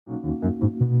Don't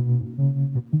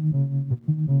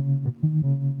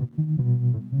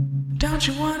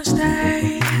you want to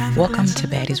stay? Welcome to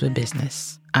Baddies with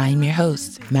Business. I'm your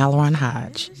host, Malaron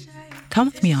Hodge. Come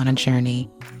with me on a journey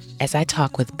as I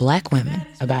talk with Black women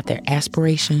about their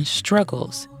aspirations,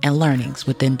 struggles, and learnings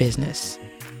within business.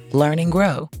 Learn and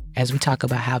grow as we talk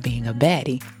about how being a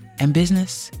baddie and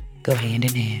business go hand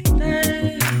in hand.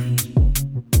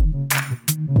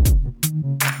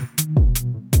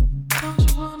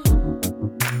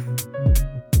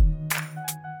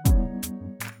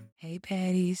 Hey,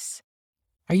 baddies.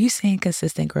 Are you seeing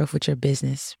consistent growth with your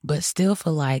business, but still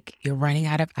feel like you're running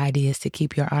out of ideas to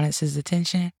keep your audience's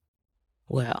attention?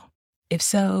 Well, if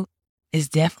so, it's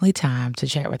definitely time to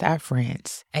chat with our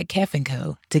friends at Kef &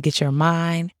 Co. to get your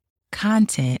mind,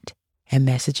 content, and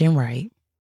messaging right.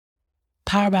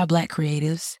 Powered by Black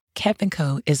creatives, Kef &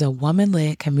 Co. is a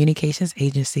woman-led communications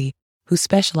agency who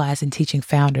specializes in teaching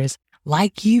founders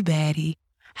like you, baddie,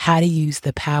 how to use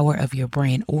the power of your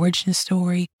brand origin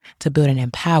story to build an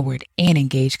empowered and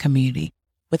engaged community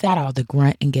without all the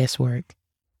grunt and guesswork.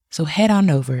 So head on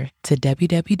over to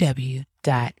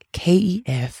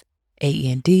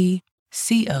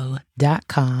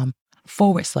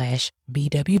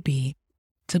www.kefandco.com/BWB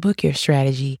to book your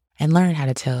strategy and learn how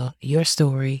to tell your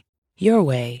story your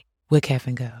way with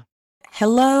Kef & Co.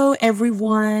 Hello,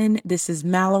 everyone. This is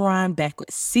Malaron back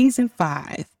with season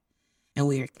 5, and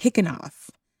we are kicking off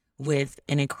with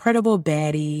an incredible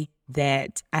baddie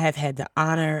that I have had the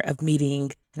honor of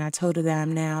meeting, and I told her that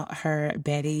I'm now her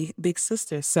baddie big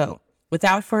sister. So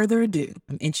without further ado,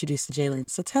 I'm introducing Jalen.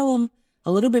 So tell them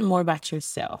a little bit more about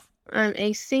yourself. I'm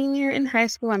a senior in high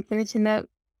school. I'm finishing up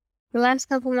the last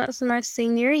couple months of my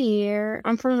senior year.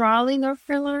 I'm from Raleigh, North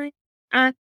Carolina.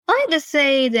 I like to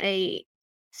say that a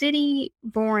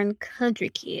city-born country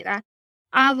kid.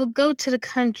 I would go to the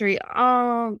country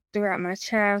all throughout my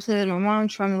childhood. My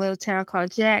mom's from a little town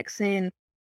called Jackson,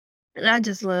 and I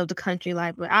just love the country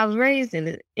life. But I was raised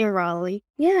in Raleigh.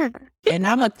 Yeah. And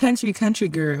I'm a country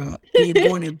girl, being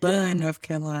born in Bun, North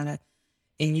Carolina.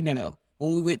 And, you know,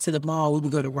 when we went to the mall, we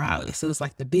would go to Raleigh. So it's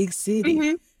like the big city.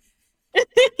 Mm-hmm.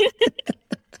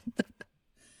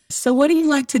 So what do you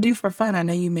like to do for fun? I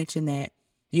know you mentioned that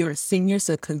you're a senior,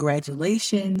 so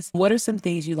congratulations. What are some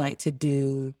things you like to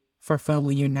do for fun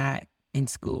when you're not in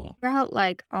school? Throughout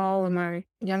like all of my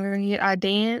younger years, I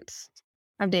danced.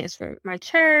 I've danced for my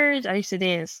church. I used to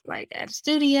dance like at a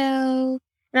studio.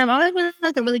 And I've always been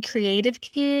like a really creative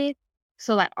kid.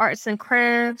 So like arts and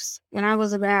crafts. When I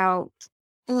was about,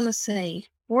 I want to say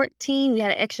 14, we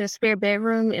had an extra spare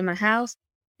bedroom in my house,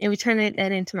 and we turned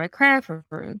that into my craft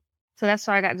room. So that's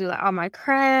why I got to do like all my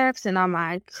crafts and all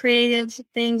my creative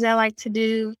things I like to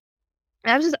do.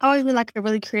 I've just always been like a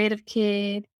really creative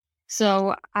kid.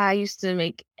 So I used to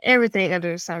make everything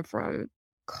under the sun, from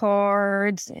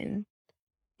cards and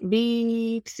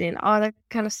beads and all that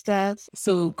kind of stuff.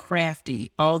 So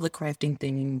crafty, all the crafting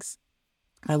things.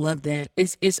 I love that.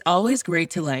 It's always great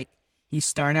to like, you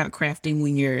start out crafting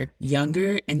when you're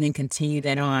younger and then continue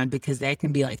that on, because that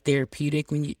can be like therapeutic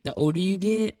the older you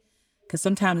get. Because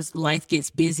sometimes life gets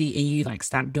busy and you like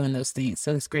stop doing those things.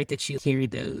 So it's great that you carry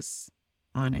those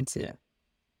on into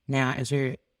now as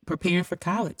you're preparing for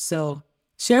college. So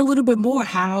share a little bit more.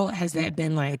 How has that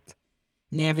been like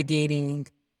navigating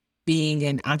being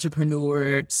an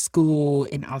entrepreneur, school,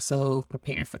 and also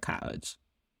preparing for college?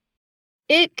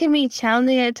 It can be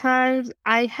challenging at times.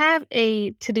 I have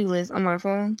a to-do list on my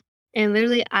phone, and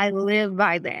literally I live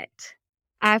by that.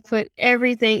 I put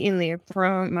everything in there,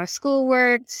 from my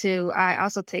schoolwork to, I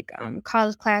also take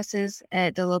college classes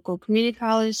at the local community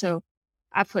college. So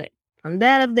I put from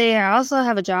that up there. I also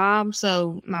have a job,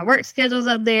 so my work schedule's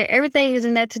up there. Everything is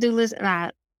in that to-do list, and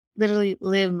I literally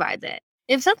live by that.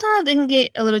 And sometimes it can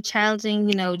get a little challenging,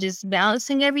 just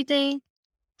balancing everything.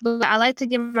 But I like to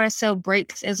give myself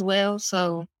breaks as well.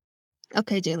 So,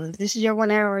 okay, Jalen, this is your 1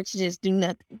 hour to just do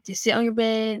nothing. Just sit on your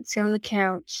bed, sit on the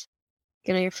couch,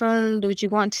 get on your phone, do what you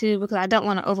want to, because I don't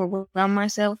want to overwhelm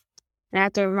myself. And I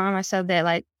have to remind myself that,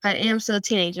 like, I am still a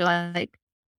teenager. Like,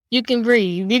 you can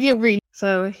breathe. You can breathe.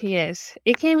 So, yes,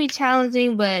 it can be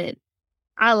challenging, but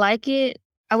I like it.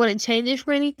 I wouldn't change it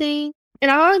for anything. And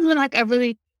I've always been, like, a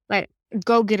really, like,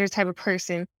 go-getter type of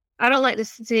person. I don't like to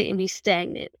sit and be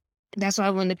stagnant. That's why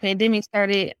when the pandemic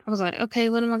started, I was like, okay,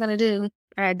 what am I going to do?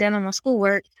 I had done all my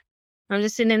schoolwork. I'm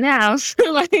just sitting in the house.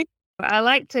 Like, I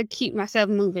like to keep myself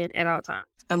moving at all times.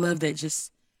 I love that,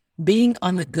 just being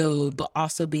on the go, but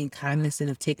also being cognizant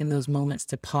of taking those moments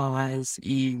to pause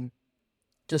and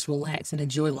just relax and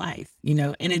enjoy life,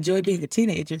 and enjoy being a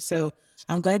teenager. So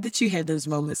I'm glad that you had those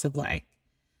moments of like,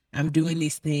 I'm doing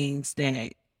these things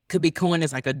that could be coined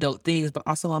as like adult things, but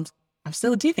also I'm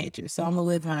still a teenager, so I'm gonna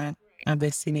live my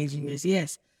best teenage years.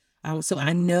 Yes. So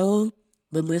I know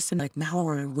the listener like,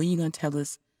 Mallory, when are you gonna tell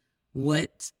us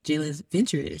what Jalen's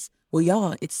venture is? Well,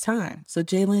 y'all, it's time. So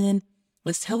Jalen,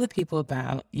 let's tell the people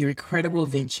about your incredible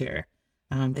venture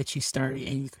that you started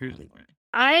and you currently run.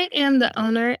 I am the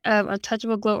owner of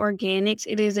Untouchable Glow Organics.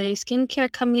 It is a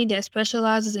skincare company that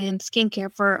specializes in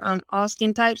skincare for all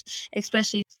skin types,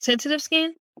 especially sensitive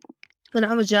skin. When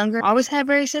I was younger, I always had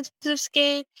very sensitive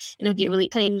skin, and it would get really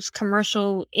use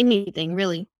commercial anything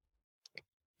really.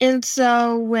 And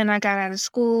so when I got out of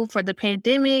school for the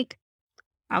pandemic,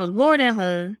 I was bored at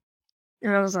home,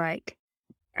 and I was like,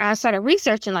 I started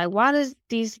researching like, why does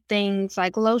these things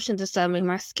like lotions and stuff make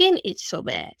my skin itch so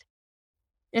bad?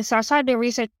 And so I started doing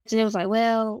research, and it was like,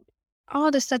 well,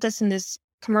 all the stuff that's in this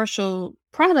commercial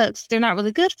products, they're not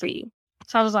really good for you.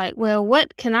 So I was like, well,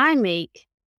 what can I make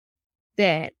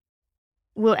that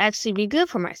will actually be good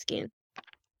for my skin?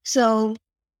 So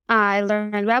I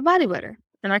learned about body butter,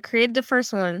 and I created the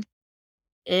first one,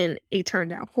 and it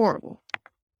turned out horrible.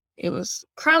 It was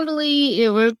crumbly. It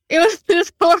was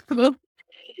just horrible.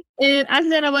 And I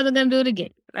said I wasn't going to do it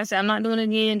again. I said, I'm not doing it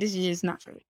again. This is just not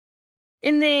for me.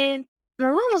 And then my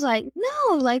mom was like,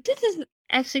 no, like this is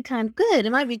actually kind of good.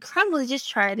 It might be crumbly. Just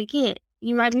try it again.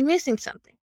 You might be missing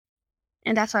something.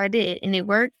 And that's what I did. And it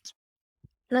worked.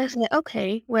 And I said,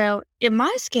 okay, well, if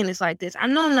my skin is like this, I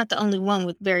know I'm not the only one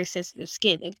with very sensitive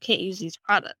skin and can't use these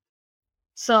products.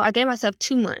 So I gave myself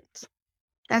 2 months.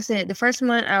 I said the first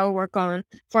month I will work on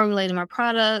formulating my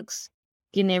products,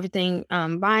 getting everything,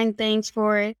 buying things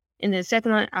for it. And then the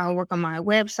second month I'll work on my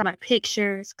website, my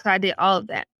pictures, because I did all of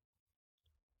that.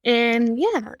 And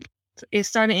yeah, it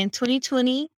started in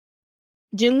 2020.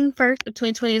 June 1st of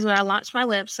 2020 is when I launched my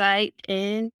website,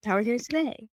 and how we're here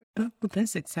today. Oh,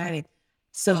 that's exciting.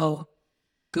 So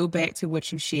go back to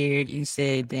what you shared. You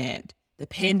said that the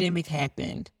pandemic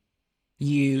happened.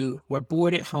 You were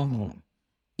bored at home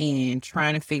and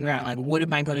trying to figure out like, what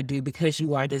am I going to do, because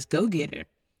you are this go-getter.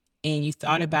 And you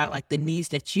thought about like the needs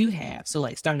that you have. So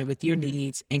like started with your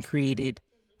needs and created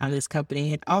this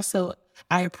company. And also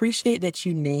I appreciate that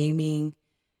you naming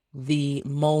the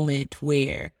moment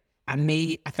where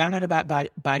I found out about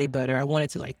body butter. I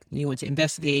wanted to like, you want to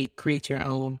investigate, create your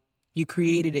own. You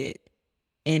created it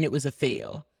and it was a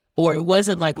fail, or it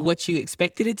wasn't like what you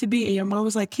expected it to be. And your mom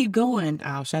was like, keep going.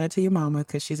 I'll shout out to your mama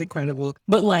because she's incredible.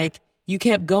 But like you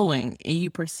kept going and you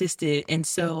persisted. And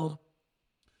so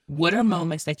what are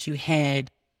moments that you had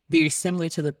very similar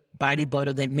to the body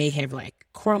butter that may have like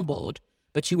crumbled,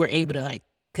 but you were able to like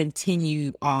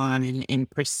continue on and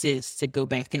persist to go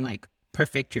back and like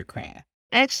perfect your craft?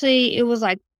 Actually, it was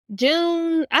like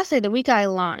June, I say the week I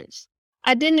launched.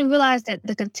 I didn't realize that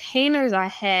the containers I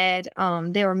had,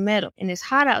 they were metal and it's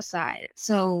hot outside.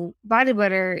 So body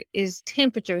butter is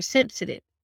temperature sensitive.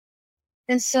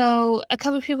 And so a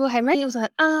couple of people had made it was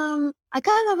like, I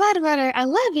got my body butter. I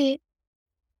love it.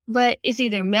 But it's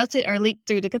either melted or leaked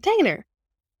through the container.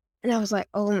 And I was like,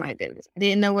 oh my goodness, I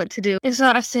didn't know what to do. And so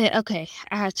I said, okay,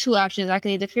 I have 2 options. I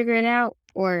can either figure it out,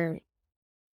 or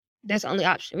that's the only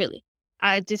option, really.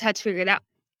 I just had to figure it out.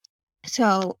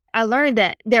 So I learned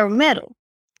that they were metal.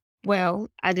 Well,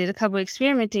 I did a couple of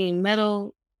experimenting.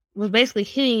 Metal was basically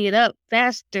heating it up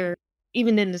faster,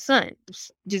 even than the sun. It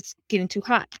was just getting too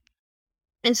hot.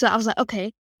 And so I was like,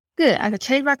 okay, good. I could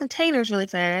change my containers really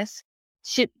fast,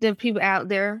 ship the people out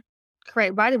there,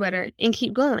 create body butter, and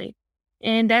keep going.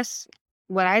 And that's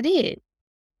what I did.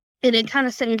 And it kind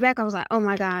of set me back. I was like, oh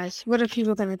my gosh, what are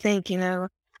people going to think? You know,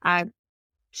 I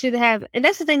should have. And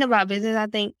that's the thing about business. I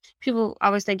think people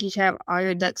always think you should have all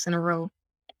your ducks in a row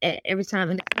every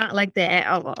time. And it's not like that at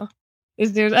all.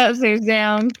 There's ups, there's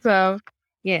downs. So,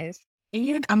 yes.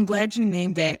 And I'm glad you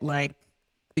named that, like,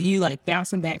 you like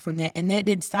bouncing back from that. And that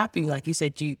didn't stop you. Like you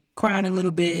said, you cried a little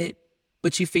bit,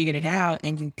 but you figured it out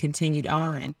and you continued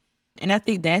on. And I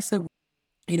think that's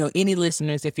any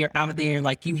listeners, if you're out there,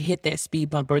 like you hit that speed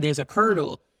bump or there's a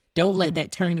hurdle, don't let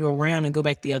that turn you around and go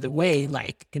back the other way.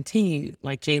 Like continue,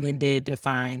 like Jalen did, to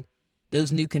find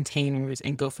those new containers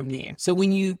and go from there. So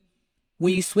when you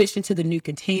switched into the new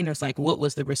containers, like what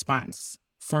was the response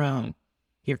from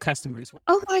your customers?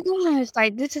 Oh my gosh,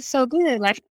 like this is so good.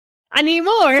 Like I need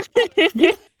more.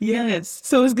 Yes.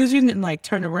 So it's because you didn't like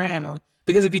turn around,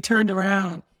 because if you turned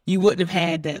around, you wouldn't have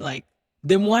had that like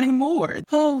them wanting more.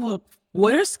 Oh,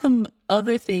 what are some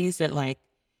other things that like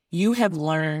you have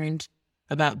learned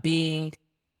about being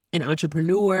an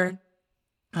entrepreneur,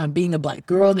 being a Black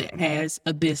girl that has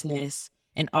a business,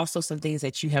 and also some things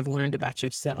that you have learned about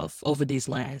yourself over these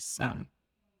last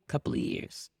couple of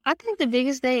years? I think the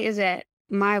biggest thing is that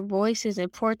my voice is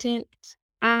important.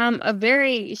 I'm a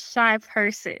very shy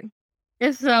person.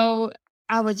 And so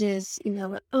I would just,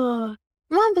 mom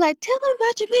be like, tell them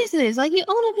about your business. Like, you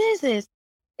own a business.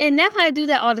 And now I do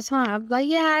that all the time. I'm like,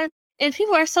 yeah. And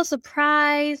people are so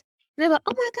surprised. They're like,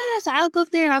 oh my gosh, I'll go up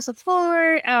there and I'll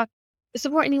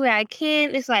support any way I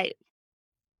can. It's like,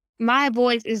 my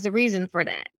voice is the reason for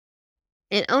that.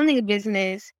 And owning a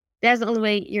business, that's the only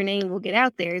way your name will get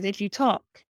out there is if you talk.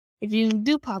 If you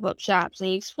do pop-up shops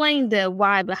and you explain the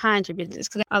why behind your business,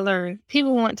 because I learned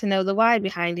people want to know the why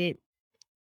behind it.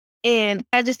 And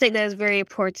I just think that is very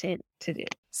important to do.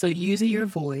 So using your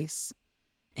voice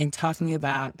and talking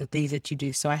about the things that you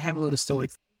do. So I have a little story.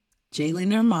 Jalen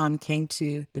and her mom came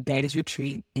to the Baddies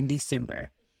Retreat in December,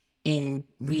 and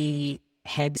we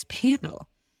had this panel.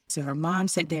 So her mom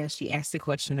sat there, she asked the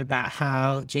question about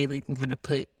how Jalen can kind of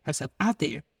put herself out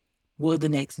there. Well, the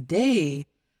next day,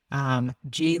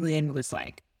 Jalen was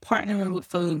like partnering with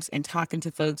folks and talking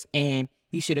to folks, and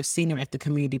you should have seen her at the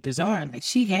community bazaar. Like,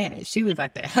 she had it. She was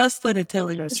like the hustler and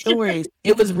telling her stories.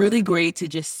 It was really great to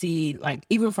just see, like,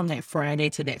 even from that Friday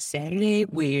to that Saturday,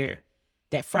 where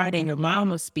that Friday her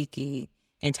mom was speaking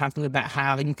and talking about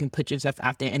how you can put yourself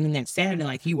out there. And then that Saturday,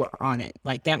 like, you were on it.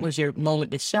 Like, that was your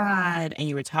moment to shine and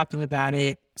you were talking about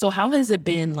it. So how has it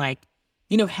been, like,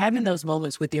 having those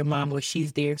moments with your mom where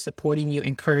she's there supporting you,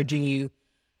 encouraging you,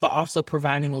 but also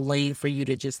providing a lane for you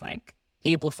to just, like,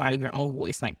 amplify your own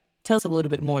voice? Like, tell us a little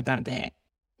bit more about that.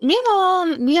 Me and my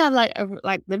mom, we have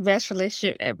like the best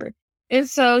relationship ever. And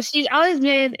so she's always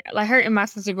been like her and my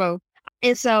sister both.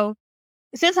 And so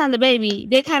since I'm the baby,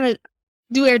 they kind of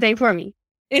do everything for me.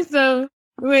 And so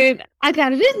when I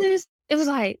got a business, it was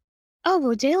like, oh,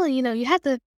 well, Jalen, you have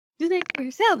to do that for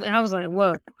yourself. And I was like,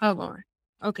 whoa, hold on.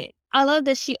 Okay. I love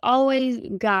that she always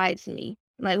guides me.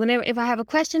 Like, if I have a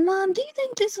question, Mom, do you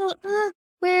think this will,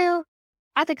 well,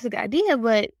 I think it's a good idea,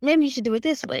 but maybe you should do it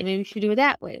this way. Maybe you should do it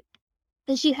that way.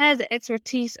 And she has the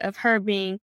expertise of her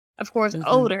being, of course,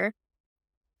 older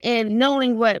and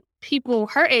knowing what people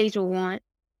her age will want.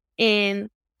 And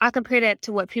I compare that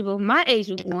to what people my age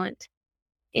would want.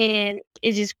 And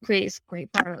it just creates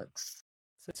great products.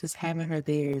 So just having her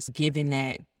there is giving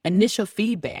that initial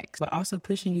feedback, but also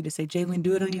pushing you to say, Jalen,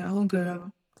 do it on your own,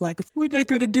 girl. Like, if we're not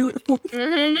going to do it for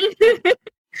you.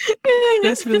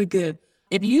 That's really good.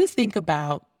 If you think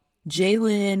about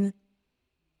Jalen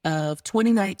of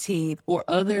 2019 or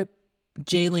other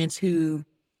Jalens who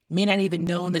may not even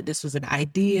know that this was an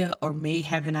idea or may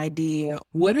have an idea,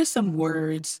 what are some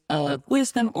words of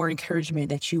wisdom or encouragement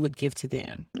that you would give to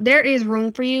them? There is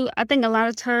room for you. I think a lot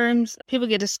of times people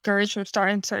get discouraged from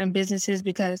starting certain businesses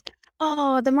because,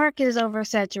 the market is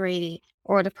oversaturated,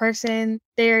 or the person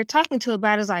they're talking to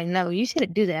about is like, no, you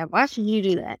shouldn't do that. Why should you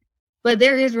do that? But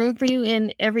there is room for you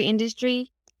in every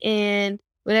industry and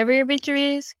whatever your venture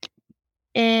is,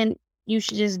 and you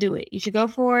should just do it. You should go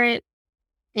for it.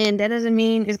 And that doesn't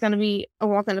mean it's going to be a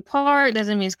walk in the park.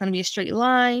 Doesn't mean it's going to be a straight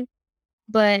line,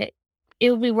 but it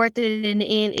will be worth it in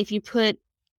the end if you put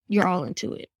your all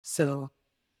into it. So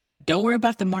don't worry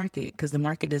about the market, because the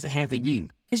market doesn't have it you.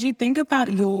 As you think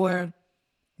about your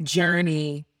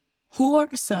journey, who are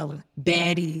some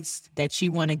baddies that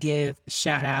you want to give a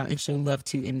shout out and show love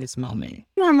to in this moment?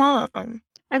 My mom.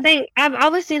 I think I've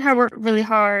always seen her work really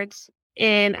hard.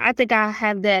 And I think I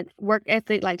have that work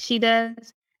ethic like she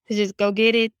does. To just go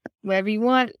get it, whatever you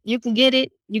want, you can get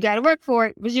it. You got to work for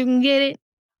it, but you can get it.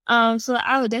 So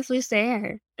I would definitely say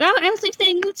her. And I would actually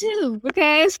say you too,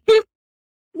 because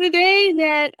the day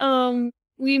that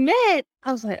we met,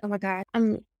 I was like, oh my God,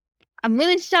 I'm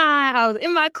really shy. I was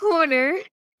in my corner,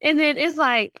 and then it's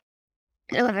like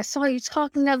I saw you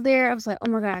talking up there. I was like, oh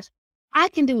my gosh, I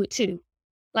can do it too.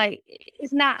 Like,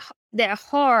 it's not that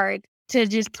hard to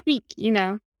just speak,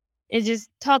 and just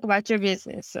talk about your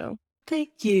business. So.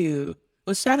 Thank you.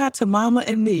 Well, shout out to Mama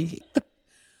and me.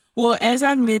 Well, as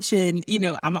I mentioned, I'm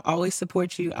going to always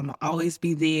support you. I'm going to always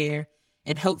be there.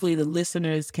 And hopefully the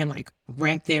listeners can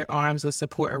wrap their arms of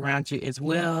support around you as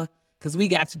well. Because we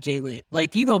got you, Jalen.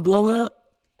 You going to blow up.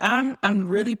 I'm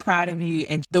really proud of you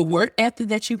and the work ethic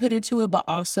that you put into it, but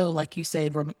also, like you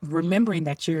said, remembering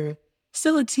that you're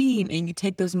still a teen and you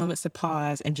take those moments to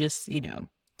pause and just,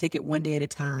 take it one day at a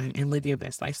time and live your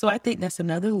best life. So I think that's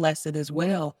another lesson as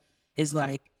well. Is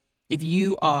if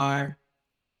you are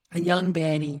a young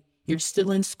baddie, you're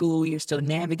still in school, you're still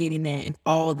navigating that and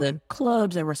all the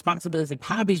clubs and responsibilities and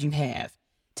hobbies you have,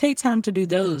 take time to do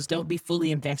those. Don't be fully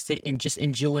invested in just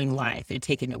enjoying life and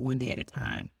taking it one day at a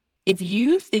time. If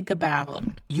you think about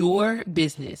your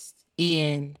business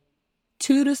in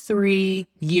 2 to 3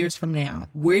 years from now,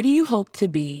 where do you hope to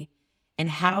be? And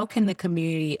how can the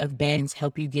community of baddies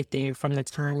help you get there from the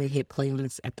time we hit play on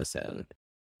this episode?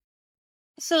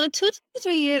 So in 2 to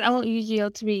 3 years, I want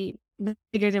UGO to be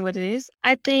bigger than what it is.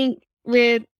 I think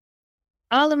with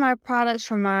all of my products,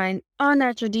 from my all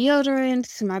natural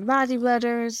deodorants to my body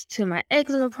butters to my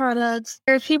eczema products,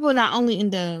 there's people not only in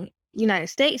the United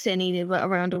States that need it, but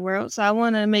around the world. So I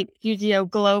want to make UGO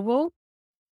global.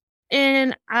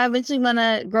 And I eventually want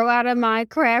to grow out of my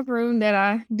craft room that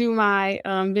I do my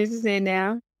business in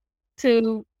now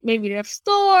to maybe a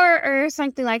store or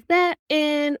something like that.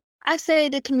 And I say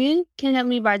the community can help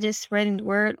me by just spreading the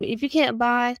word. If you can't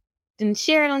buy, then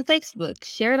share it on Facebook,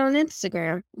 share it on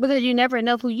Instagram, because you never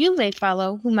know who you may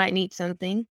follow who might need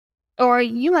something. Or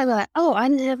you might be like, oh, I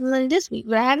didn't have money this week,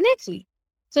 but I have next week.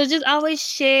 So just always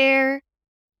share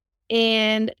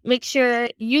and make sure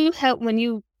you help when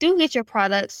you do get your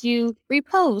products, you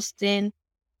repost and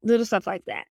little stuff like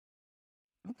that.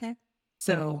 Okay.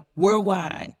 So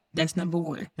worldwide, that's number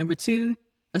one. Number two,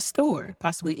 a store,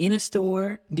 possibly in a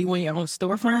store. Do you want your own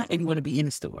storefront, or do you want to be in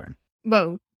a store?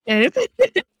 Both.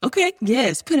 Okay.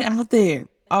 Yes. Put it out there.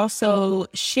 Also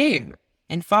share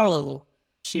and follow,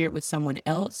 share it with someone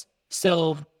else.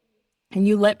 So, and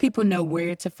you let people know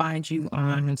where to find you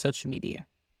on social media.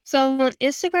 So on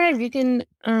Instagram, you can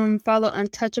follow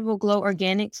Untouchable Glow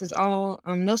Organics. It's all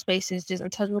no spaces, just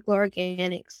Untouchable Glow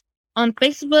Organics. On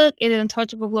Facebook, it is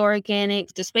Untouchable Glow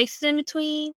Organics, the spaces in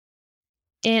between.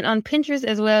 And on Pinterest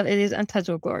as well, it is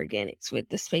Untouchable Glow Organics with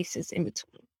the spaces in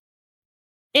between.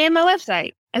 And my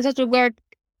website,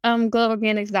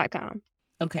 untouchablegloworganics.com.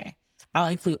 Okay. I'll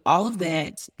include all of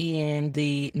that in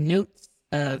the notes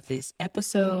of this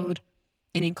episode.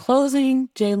 And in closing,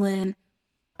 Jalen,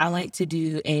 I like to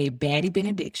do a baddie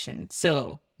benediction.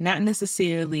 So not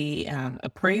necessarily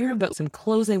a prayer, but some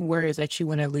closing words that you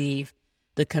want to leave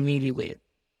the community with.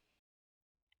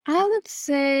 I would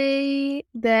say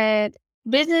that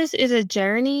business is a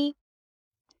journey,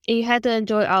 and you have to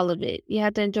enjoy all of it. You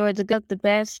have to enjoy the good, the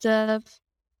bad stuff,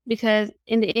 because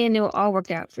in the end, it will all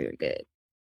work out for your good.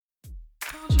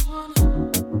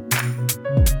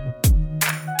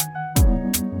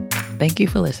 Thank you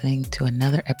for listening to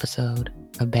another episode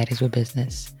of Baddies with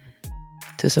Business.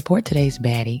 To support today's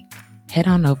baddie, head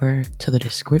on over to the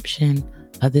description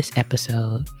of this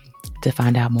episode to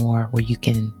find out more, where you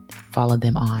can follow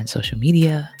them on social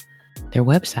media, their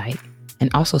website, and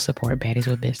also support Baddies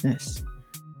with Business.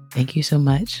 Thank you so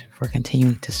much for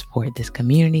continuing to support this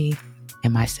community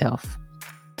and myself.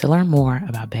 To learn more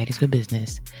about Baddies with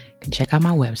Business, you can check out my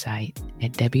website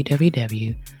at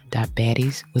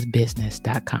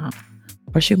www.baddieswithbusiness.com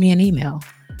or shoot me an email,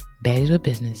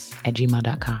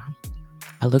 baddieswithbusiness@gmail.com.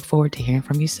 I look forward to hearing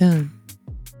from you soon.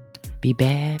 Be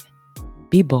bad,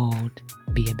 be bold,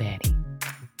 be a baddie.